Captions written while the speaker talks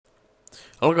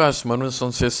Hello guys, my name is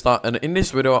STRAT, and in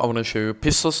this video I want to show you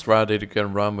pistol strat that you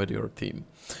can run with your team.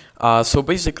 So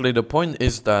basically the point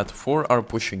is that 4 are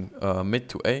pushing mid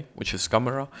to A, which is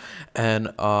camera, and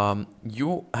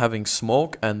you having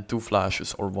smoke and 2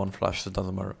 flashes or 1 flash, it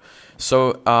doesn't matter.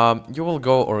 So you will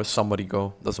go, or somebody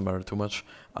go, doesn't matter too much,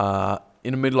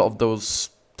 in the middle of those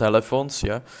telephones,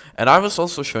 yeah. And I was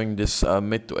also showing this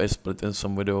mid to A split in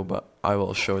some video, but I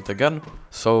will show it again.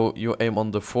 So you aim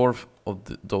on the 4th of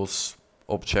those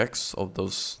objects, of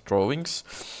those drawings,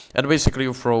 and basically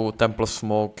you throw 10 plus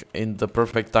smoke in the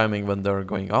perfect timing when they're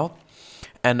going out.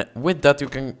 And with that you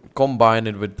can combine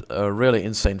it with really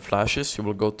insane flashes. You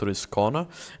will go to this corner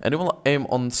and you will aim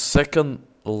on second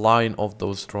line of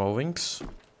those drawings,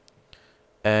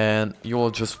 and you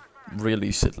will just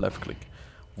release it, left click.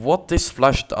 What this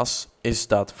flash does is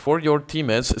that for your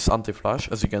teammates it's anti-flash,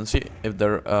 as you can see, if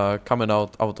they're coming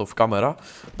out of camera,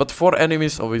 but for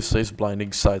enemies obviously it's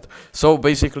blinding sight. So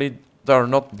basically they are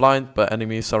not blind, but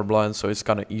enemies are blind, so it's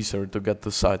kinda easier to get to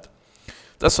sight.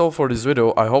 That's all for this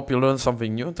video. I hope you learned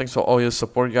something new. Thanks for all your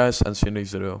support guys, and see you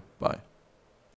next video. Bye.